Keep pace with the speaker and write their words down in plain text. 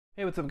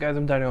Hey, what's up guys,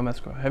 I'm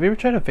Untitled. Have you ever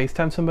tried to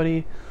FaceTime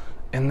somebody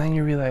and then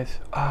you realize,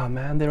 oh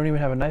man, they don't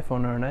even have an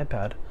iPhone or an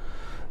iPad.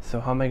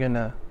 So how am I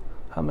gonna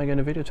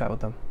video chat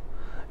with them?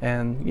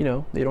 And you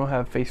know, they don't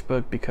have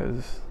Facebook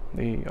because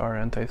they are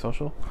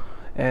antisocial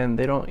and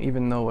they don't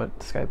even know what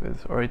Skype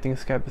is, or I think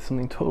Skype is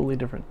something totally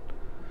different.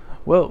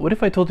 Well, what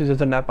if I told you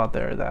there's an app out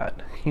there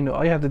that, you know,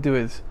 all you have to do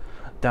is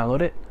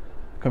download it,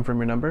 confirm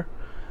your number,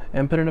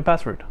 and put in a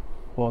password.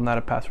 Well, not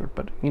a password,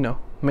 but you know,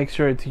 make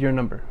sure it's your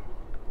number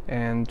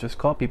and just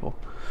call people.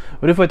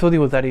 What if I told you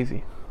it was that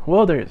easy?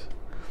 Well, there's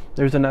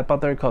an app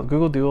out there called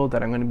Google Duo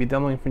that I'm going to be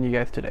demoing for you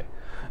guys today.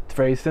 It's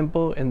very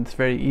simple and it's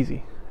very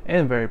easy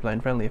and very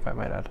blind friendly, if I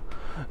might add.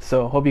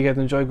 So hope you guys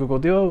enjoy Google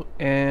Duo,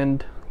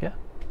 and yeah,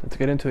 let's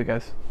get into it,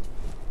 guys.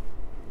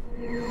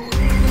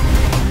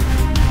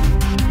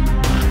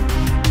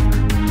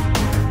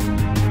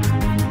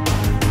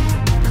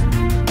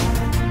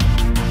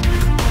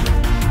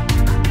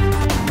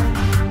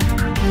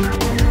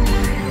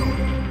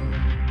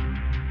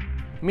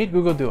 Meet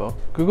Google Duo.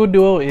 Google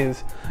Duo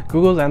is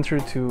Google's answer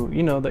to,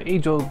 you know, the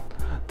age-old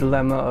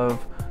dilemma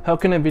of how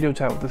can I video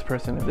chat with this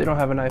person if they don't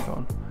have an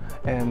iPhone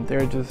and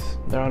they're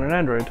on an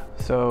Android.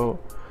 So,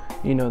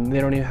 you know, they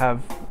don't even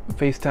have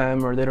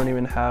FaceTime, or they don't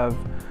even have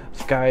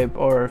Skype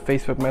or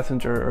Facebook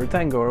Messenger or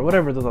Tango or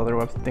whatever those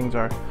other things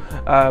are.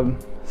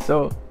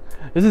 So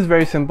this is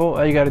very simple.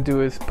 All you got to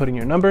do is put in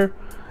your number.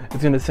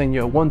 It's going to send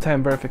you a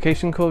one-time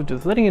verification code,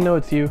 just letting you know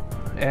it's you,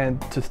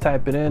 and just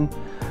type it in.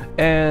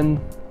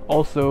 And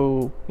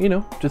also, you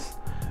know, just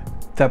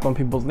tap on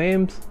people's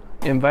names,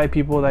 invite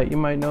people that you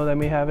might know that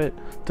may have it.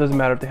 Doesn't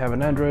matter if they have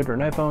an Android or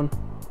an iPhone.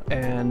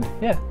 And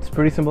yeah, it's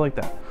pretty simple like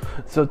that.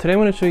 So today I'm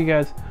going to show you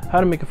guys how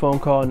to make a phone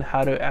call and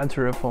how to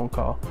answer a phone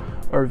call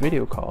or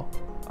video call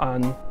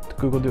on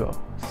Google Duo.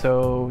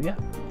 So yeah,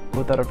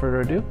 without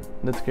further ado,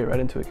 let's get right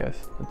into it,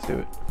 guys. Let's do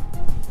it.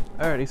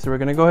 Alrighty, so we're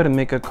going to go ahead and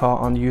make a call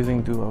on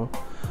using Duo.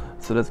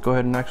 So let's go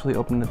ahead and actually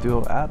open the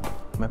Duo app.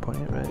 Am I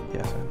pointing it right?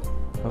 Yes,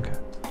 I am. Okay.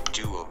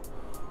 Duo.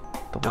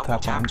 Double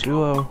tap on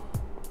Duo.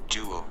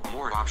 Duo,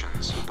 more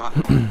options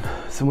button.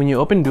 So when you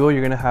open Duo,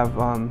 you're gonna have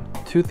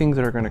two things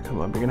that are gonna come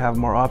up. You're gonna have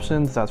more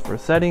options, that's for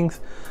settings,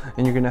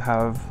 and you're gonna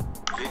have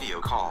video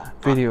call.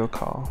 Video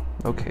call.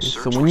 Okay.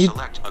 Search, so when you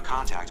select a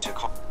contact to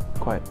call.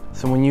 Quiet.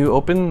 So when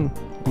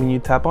you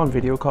tap on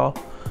video call,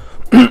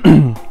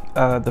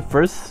 the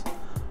first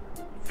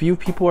few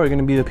people are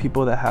gonna be the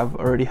people that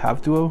already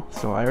have Duo.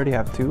 So I already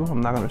have two. I'm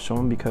not gonna show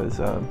them because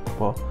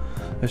well,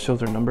 it shows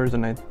their numbers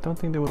and I don't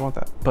think they would want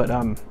that. But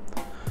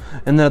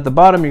and then at the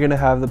bottom, you're gonna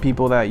have the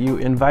people that you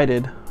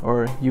invited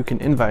or you can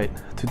invite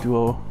to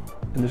Duo,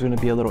 and there's gonna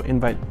be a little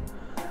invite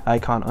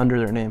icon under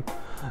their name.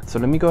 So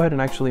let me go ahead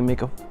and actually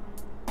make a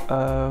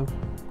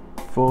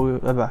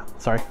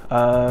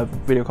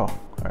video call.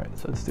 All right,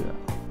 so let's do that.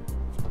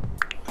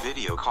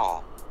 Video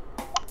call.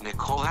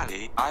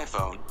 Nicolati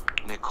iPhone.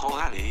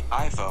 Nicolati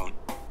iPhone.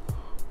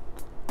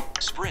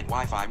 Sprint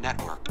Wi-Fi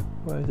network.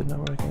 Why is it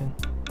not working?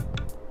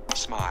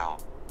 Smile.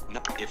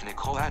 If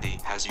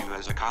Nicolati has you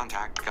as a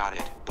contact, got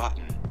it.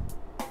 Button.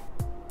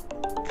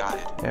 Got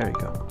it. There we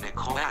go.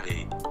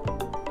 Nicolati.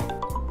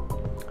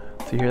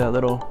 So you hear that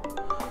little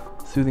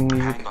soothing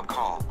music? Hang up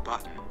call.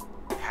 Button.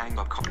 Hang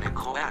up call.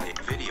 Nicolati.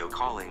 Video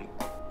calling.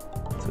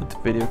 So it's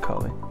video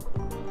calling.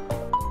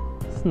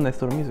 This is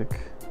nice little music.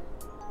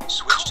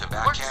 Switch to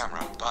back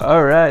camera. Button.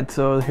 All right,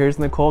 so here's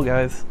Nicole,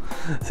 guys.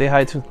 Say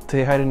hi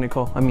to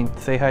Nicole. I mean,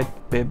 say hi,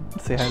 babe.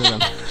 Say hi to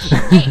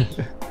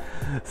them.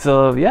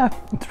 So yeah,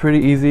 it's pretty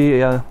easy.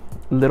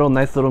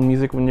 Nice little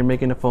music when you're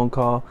making a phone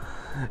call,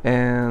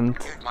 and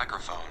Mute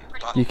microphone.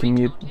 you can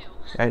mute.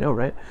 I know,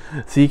 right?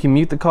 So you can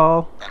mute the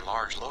call.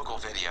 Enlarge local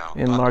video.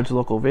 Enlarge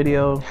local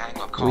video. Hang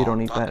up call. We don't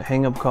need that.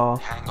 Hang up call.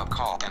 Hang up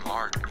call.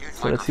 Enlarge.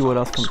 So let's see what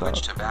else comes out.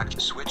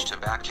 Switch to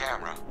back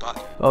camera.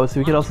 Button. Oh, so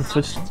we could also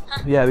switch.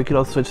 Yeah, we could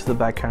also switch to the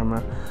back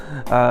camera.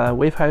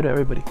 Wave hi to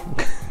everybody.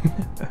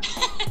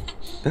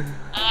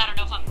 I don't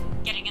know if I'm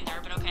getting in there,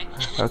 but okay.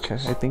 Okay,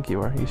 I think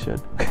you are. You should.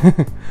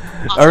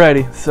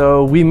 Alrighty,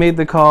 so we made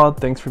the call.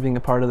 Thanks for being a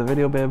part of the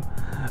video, babe.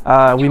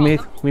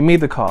 We made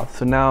the call.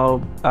 So now,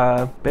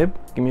 babe,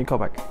 give me a call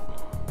back.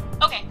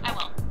 Okay, I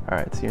will. All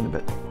right, see you in a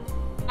bit.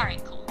 All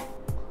right, cool.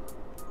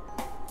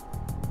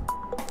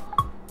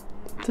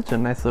 Such a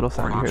nice little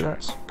sound. You hear that?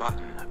 Options.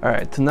 Button. All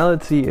right, so now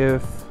let's see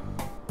if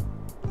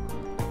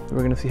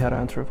we're gonna see how to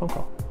answer a phone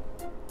call.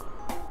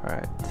 All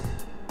right.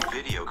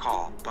 Video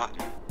call.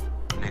 Button.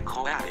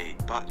 Nicolati.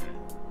 Button.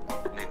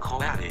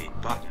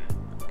 Nicolati. Button.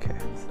 Okay,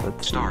 so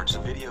let's Starts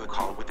video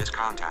call with this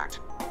contact.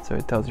 So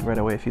it tells you right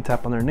away if you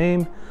tap on their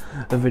name,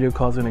 the video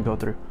call is gonna go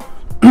through.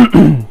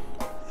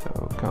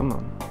 So come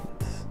on,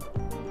 let's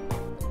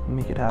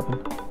make it happen.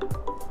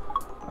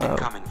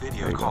 Incoming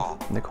video call.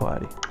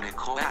 Nicolati.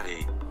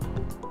 Nicolati.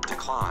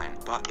 Decline,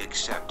 but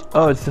accept.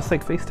 Oh, it's just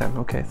like FaceTime.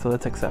 Okay, so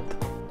let's accept.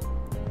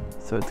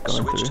 So it's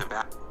going Switch through. to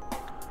back.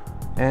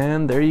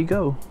 And there you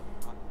go.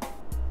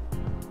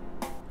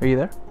 Are you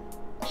there?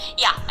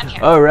 Yeah, I'm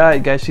here. All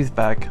right, guys, she's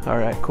back. All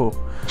right, cool.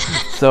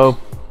 So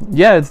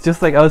yeah, it's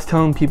just like I was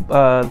telling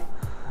people,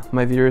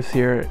 my viewers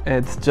here.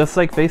 It's just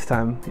like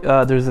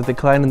FaceTime. There's a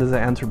decline and there's an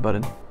answer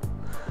button.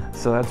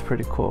 So that's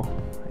pretty cool.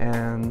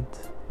 And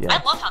yeah.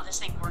 I love how this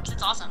thing works.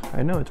 It's awesome.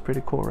 I know, it's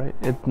pretty cool, right?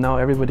 Now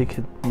everybody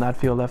could not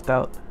feel left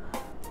out.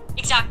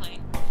 Exactly.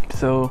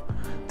 So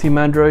Team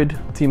Android,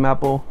 Team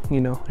Apple,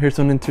 you know, here's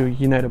something to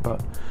unite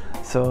about.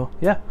 So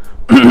yeah.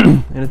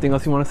 Anything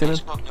else you want to say, man?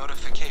 Facebook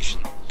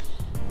notification.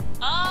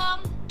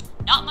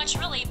 Not much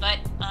really, but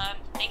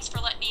thanks for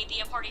letting me be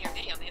a part of your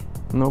video, babe.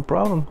 No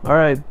problem. All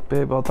right,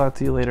 babe, I'll talk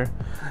to you later.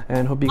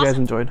 And hope you guys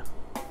enjoyed.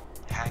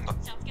 Hang up.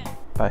 Sounds good.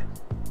 Bye.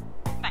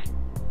 Bye.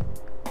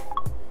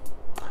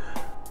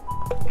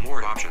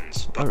 More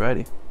options.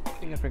 Alrighty. I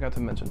think I forgot to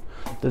mention,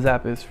 this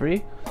app is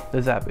free,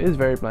 this app is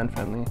very plan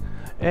friendly,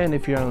 and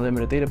if you're on a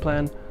limited data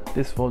plan,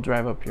 this will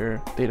drive up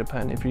your data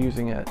plan if you're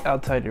using it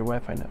outside your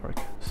Wi-Fi network.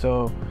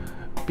 So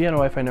be on a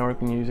Wi-Fi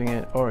network when you're using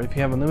it, or if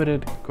you have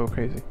unlimited, go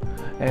crazy.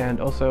 And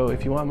also,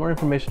 if you want more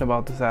information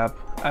about this app,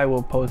 I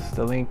will post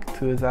the link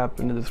to this app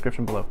in the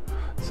description below.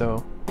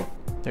 So yeah,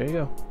 there you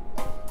go.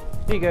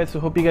 Hey guys, so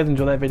hope you guys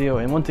enjoyed that video,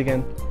 and once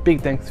again,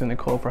 big thanks to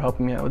Nicole for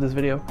helping me out with this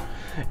video.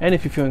 And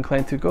if you feel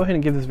inclined to, go ahead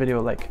and give this video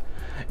a like.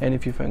 And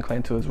if you feel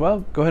inclined to as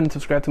well, go ahead and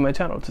subscribe to my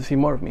channel to see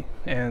more of me.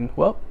 And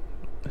well,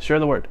 share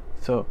the word,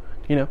 so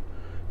you know,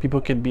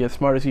 people can be as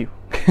smart as you.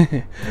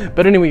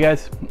 But anyway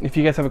guys, if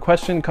you guys have a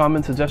question,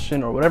 comment,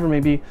 suggestion, or whatever it may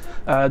be,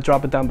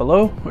 drop it down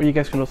below, or you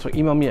guys can also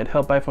email me at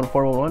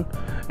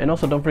helpiphone411. And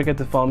also don't forget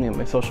to follow me on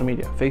my social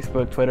media,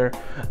 Facebook, Twitter,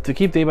 to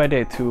keep day by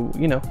day, to,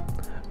 you know,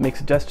 make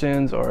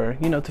suggestions, or,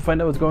 you know, to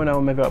find out what's going on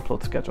with my video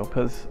upload schedule,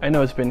 because I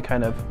know it's been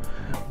kind of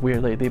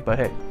weird lately. But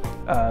hey,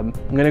 I'm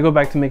gonna go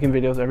back to making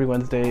videos every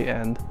Wednesday,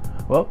 and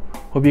well,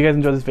 hope you guys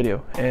enjoyed this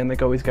video. And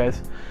like always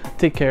guys,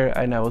 take care,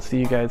 and I will see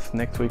you guys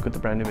next week with a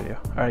brand new video.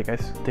 Alright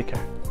guys, take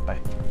care, bye.